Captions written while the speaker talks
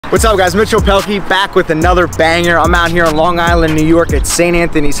What's up guys, Mitchell Pehlke back with another banger. I'm out here in Long Island, New York at St.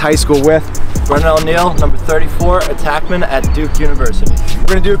 Anthony's High School with Brennan, number 34, attackman at Duke University. We're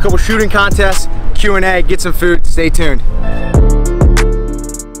gonna do a couple shooting contests, Q&A, get some food, stay tuned.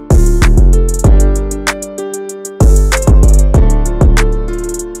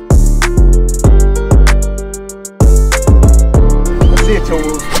 Let's see it,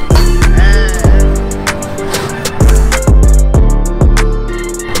 Tool.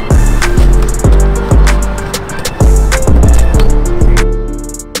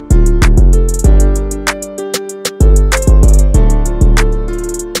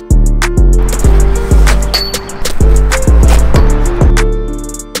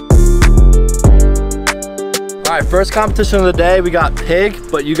 Alright, first competition of the day, we got pig,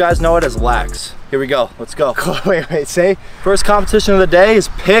 but you guys know it as lax. Here we go, let's go. Wait, say? First competition of the day is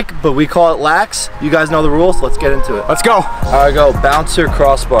pick, but we call it lax. You guys know the rules, let's get into it. Let's go. Alright, go, bouncer,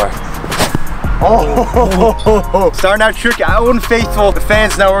 crossbar. Oh, starting out tricky. I wasn't faithful. The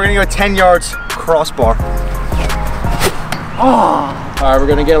fans know we're gonna go 10 yards, crossbar. Oh. Alright, we're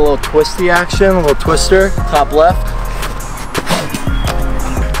gonna get a little twisty action, a little twister, top left.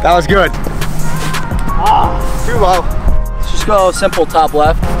 That was good. Too low. Let's just go simple top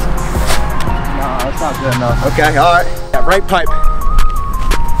left. No, that's not good enough. Okay, all right. Yeah, right pipe.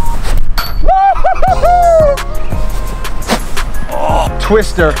 Oh,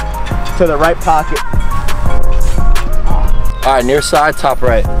 twister to the right pocket. All right, near side, top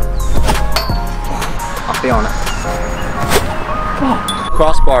right. I'll be on it.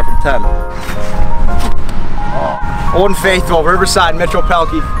 Crossbar from 10. Old and faithful, Riverside, Mitchell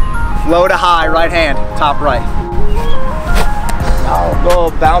Pehlke. Low to high, right hand, top right.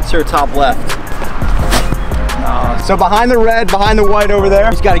 Go bouncer, top left. So behind the red, behind the white over there,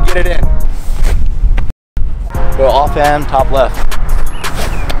 he's got to get it in. Go offhand, top left.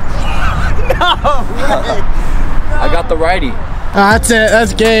 No way. I got the righty. That's it,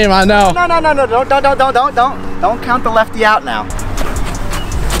 that's game, I know. No, don't count the lefty out now.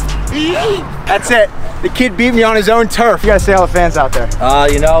 That's it. The kid beat me on his own turf. You gotta say all the fans out there.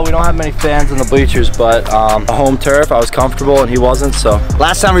 You know, we don't have many fans in the bleachers, but a home turf, I was comfortable and he wasn't, so.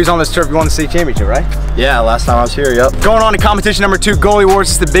 Last time he was on this turf, you won the state championship, right? Yeah, last time I was here, yep. Going on to competition number 2, Goalie Wars.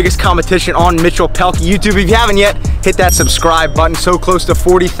 It's the biggest competition on Mitchell Pehlke YouTube. If you haven't yet, hit that subscribe button. So close to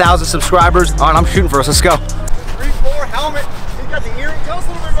 40,000 subscribers. All right, I'm shooting for us, let's go. 3-4, helmet. He got the earring. Tell us a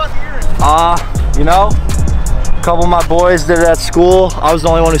little bit about the earring. You know, a couple of my boys did it at school. I was the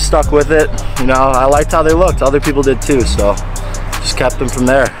only one who stuck with it. You know, I liked how they looked. Other people did too, so just kept them from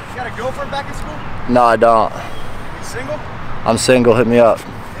there. You got a girlfriend back in school? No, I don't. You single? I'm single, hit me up.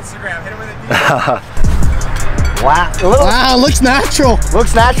 Instagram, hit him with a DM. Wow, Looks natural.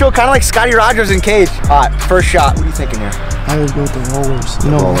 Looks natural, kind of like Scotty Rogers in Cage. All right, first shot. What are you thinking here? I would go with the rollers.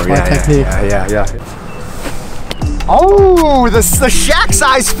 You know, Roller, my technique. Yeah. Oh, the shack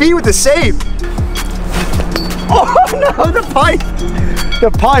size feet with the save. Oh no, the pipe.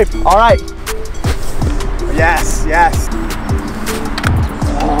 The pipe. All right. Yes.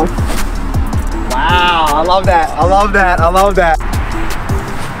 Oh. Wow, I love that. Oh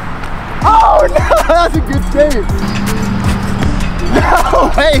no, that's a good save. No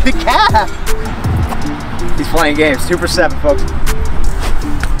way, the cat. He's playing games. 2 for 7, folks.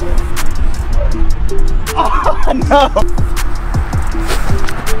 Oh no.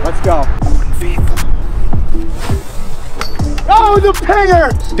 Let's go. Oh, the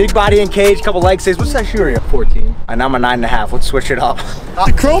pinger! Big body and cage, couple leg saves. What's that shoe are you? 14. And I'm a 9.5. Let's switch it up.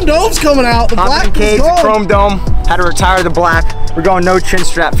 The chrome dome's coming out. The black and cage, is the chrome dome. Had to retire the black. We're going no chin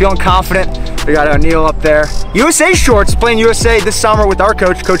strap. Feeling confident. We got O'Neal up there. USA shorts, playing USA this summer with our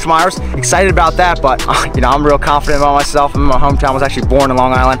coach, Coach Myers. Excited about that, but you know, I'm real confident about myself. I'm in my hometown. I was actually born in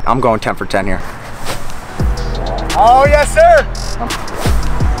Long Island. I'm going 10 for 10 here. Oh yes, sir.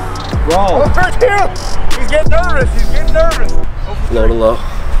 Roll. Over 2. He's getting nervous. Low to low.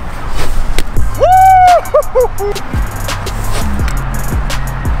 Woo!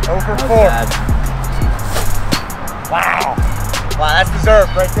 Over 4. Wow, that's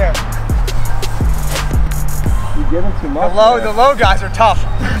deserved right there. You're giving too much. The low guys are tough.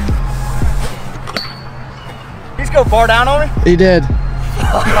 He's go bar down on me? He did.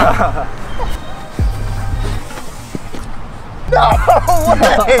 No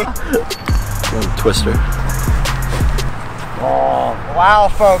way! Twister. Oh, wow,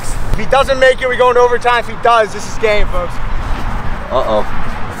 folks. If he doesn't make it, we go into overtime. If he does, this is game, folks. Uh-oh.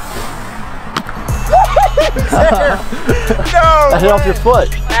 No That hit off your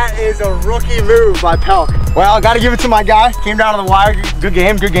foot. That is a rookie move by Pehlke. Well, I got to give it to my guy. Came down to the wire. Good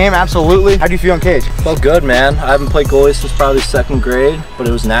game, absolutely. How do you feel in cage? Felt good, man. I haven't played goalie since probably 2nd grade, but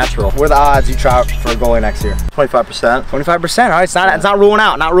it was natural. What are the odds you try out for a goalie next year? 25%. 25%, all right, it's not ruling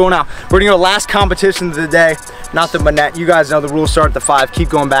out, not ruling out. We're gonna go last competition of the day, nothing but net. You guys know the rules start at the 5, keep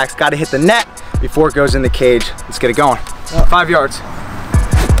going back. It's gotta hit the net before it goes in the cage. Let's get it going. 5 yards.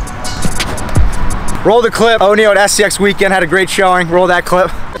 Roll the clip. O'Neal at SCX weekend had a great showing. Roll that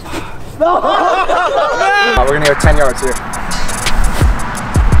clip. No. We're gonna go 10 yards here.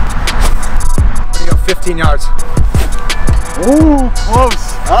 15 yards. Ooh,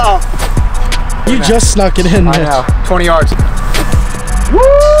 close. You just snuck it in, man. I know. 20 yards. Woo!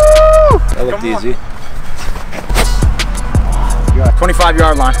 That looked easy.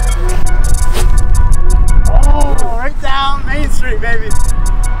 25-yard line. Oh, right down Main Street, baby.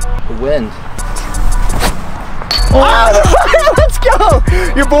 The wind. Oh, let's go!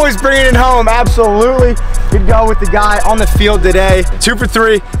 Your boy's bringing it home, absolutely. Good go with the guy on the field today. 2 for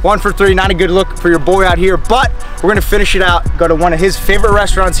 3, 1 for 3. Not a good look for your boy out here, but we're gonna finish it out. Go to one of his favorite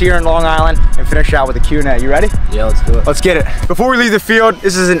restaurants here in Long Island and finish out with a Q&A. You ready? Yeah, let's do it. Let's get it. Before we leave the field,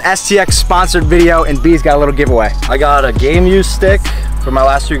 this is an STX sponsored video, and B's got a little giveaway. I got a game use stick for my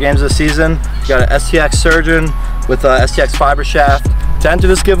last 3 games of the season. Got an STX Surgeon with a STX fiber shaft. To enter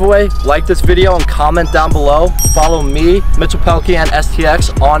this giveaway, like this video and comment down below. Follow me, Mitchell Pehlke, and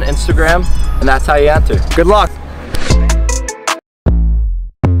STX on Instagram, and that's how you enter. Good luck.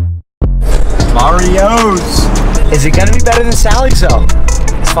 Mario's. Is it gonna be better than Sally's though?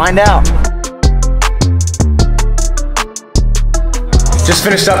 Let's find out. Just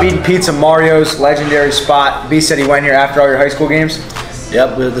finished up eating pizza, Mario's, legendary spot. B said he went here after all your high school games.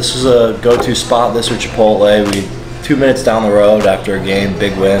 Yep, this was a go-to spot. This or Chipotle. We 2 minutes down the road after a game,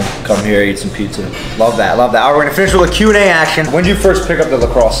 big win. Come here, eat some pizza. Love that, love that. All right, we're gonna finish with a Q&A action. When did you first pick up the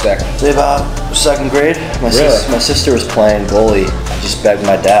lacrosse stick? About 2nd grade. My sister was playing goalie. I just begged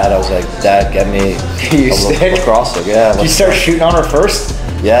my dad. I was like, Dad, get me a lacrosse stick. Yeah. Did you start shooting on her first?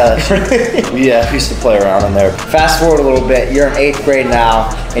 Yeah. Yeah, I used to play around in there. Fast forward a little bit. You're in 8th grade now,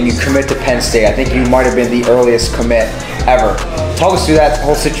 and you commit to Penn State. I think you might have been the earliest commit ever. Talk us through that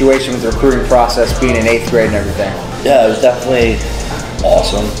whole situation with the recruiting process, being in 8th grade and everything. Yeah, it was definitely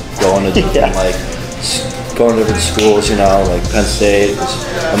awesome going to different, going to different schools, you know, like Penn State was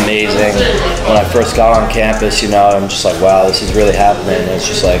amazing. When I first got on campus, you know, I'm just like, wow, this is really happening. It's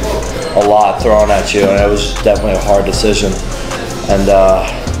just like a lot thrown at you, and it was definitely a hard decision. And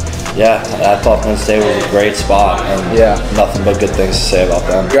yeah, I thought Penn State was a great spot, and nothing but good things to say about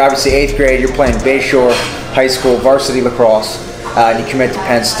them. You're obviously 8th grade, you're playing Bayshore High School varsity lacrosse, and you commit to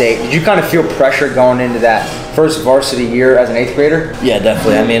Penn State. Did you kind of feel pressure going into that first varsity year as an 8th grader? Yeah,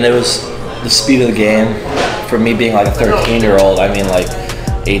 definitely. I mean, it was the speed of the game. For me being like a 13-year-old, I mean like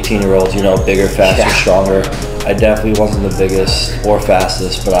 18-year-olds, you know, bigger, faster, stronger. I definitely wasn't the biggest or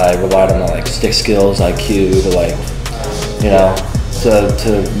fastest, but I relied on my like stick skills, IQ to like, you know,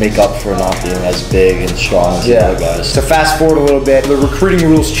 to make up for not being as big and strong as the other guys. So fast forward a little bit, the recruiting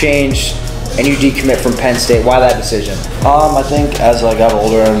rules changed and you decommit from Penn State. Why that decision? I think as I got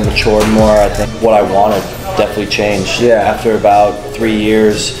older and matured more, I think what I wanted definitely changed. Yeah. After about 3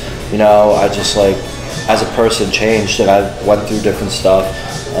 years, you know, I just like, as a person changed, and I went through different stuff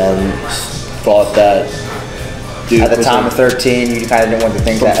and thought that Duke at the time of 13, you kind of didn't want to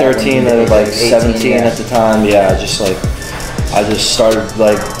think from that. From 13 to like 17 at the time, yeah, I just started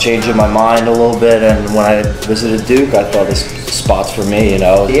like changing my mind a little bit, and when I visited Duke, I thought this spot's for me, you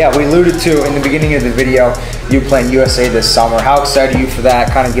know. Yeah, we alluded to in the beginning of the video, you playing USA this summer. How excited are you for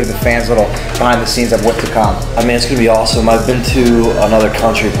that? Kind of give the fans a little behind the scenes of what's to come. I mean, it's gonna be awesome. I've been to another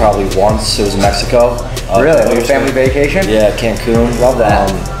country probably once. It was Mexico. Really? Like a family vacation? Yeah, Cancun. Love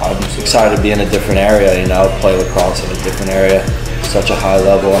that. I'm excited to be in a different area, you know, play lacrosse in a different area, such a high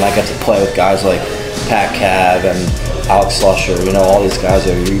level, and I get to play with guys like Pat Cav and Alex Slusher, you know, all these guys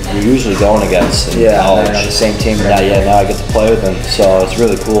that you're usually going against. Yeah, on the same team. Now I get to play with them, so it's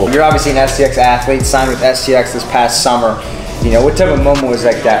really cool. You're obviously an STX athlete, signed with STX this past summer. You know, what type of moment was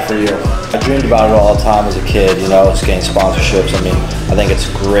like that for you? I dreamed about it all the time as a kid, you know, it's getting sponsorships. I mean, I think it's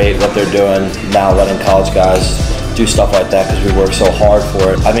great what they're doing now, letting college guys do stuff like that because we work so hard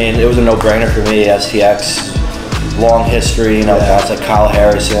for it. I mean, it was a no-brainer for me, STX. Long history, you know, guys like Kyle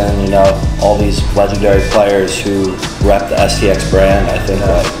Harrison, you know, all these legendary players who rep the STX brand. I think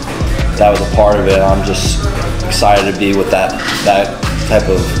that was a part of it. I'm just excited to be with that type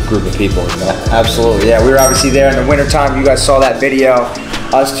of group of people, you know. Absolutely, yeah. We were obviously there in the wintertime. You guys saw that video.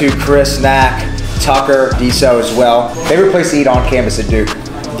 Us two, Chris, Knack, Tucker, Deso as well. Favorite place to eat on campus at Duke?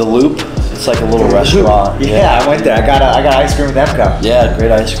 The Loop. It's like a little restaurant. Yeah, I went there. I got ice cream with Pehlke. Yeah,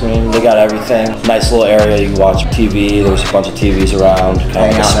 great ice cream. They got everything. Nice little area. You can watch TV. There's a bunch of TVs around. Kind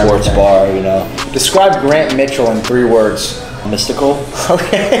of like a sports bar, you know. Describe Grant Mitchell in 3 words. Mystical.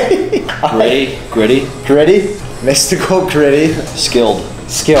 Okay. Gritty. Gritty. Mystical, gritty. Skilled.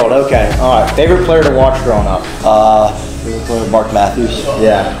 Skilled, okay. All right. Favorite player to watch growing up? Favorite player, Mark Matthews.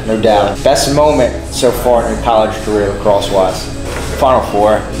 Yeah, no doubt. Best moment so far in your college career, lacrosse-wise? Final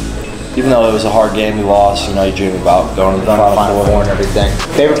Four. Even though it was a hard game, we lost. You know, you dream about going to the Final Four and everything.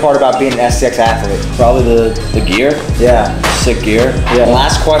 Favorite part about being an SCX athlete? Probably the gear. Yeah. Sick gear. Yeah.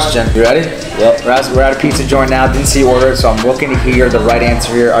 Last question. You ready? Yep. We're at a pizza joint now. Didn't see order it, so I'm looking to hear the right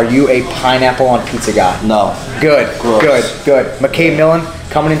answer here. Are you a pineapple on pizza guy? No. Good. Gross. Good. McKay Millen,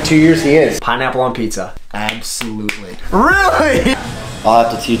 coming in 2 years, he is. Pineapple on pizza. Absolutely. Really? I'll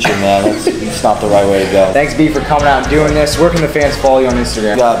have to teach him, man. It's not the right way to go. Thanks, B, for coming out and doing this. Where can the fans follow you on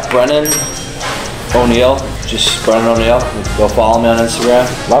Instagram? We got Brennan O'Neill. Just Brennan O'Neill. Go follow me on Instagram.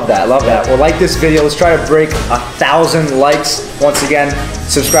 Love that. Well, like this video. Let's try to break 1,000 likes. Once again,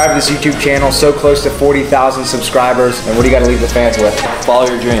 subscribe to this YouTube channel. So close to 40,000 subscribers. And what do you got to leave the fans with? Follow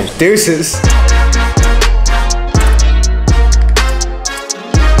your dreams. Deuces.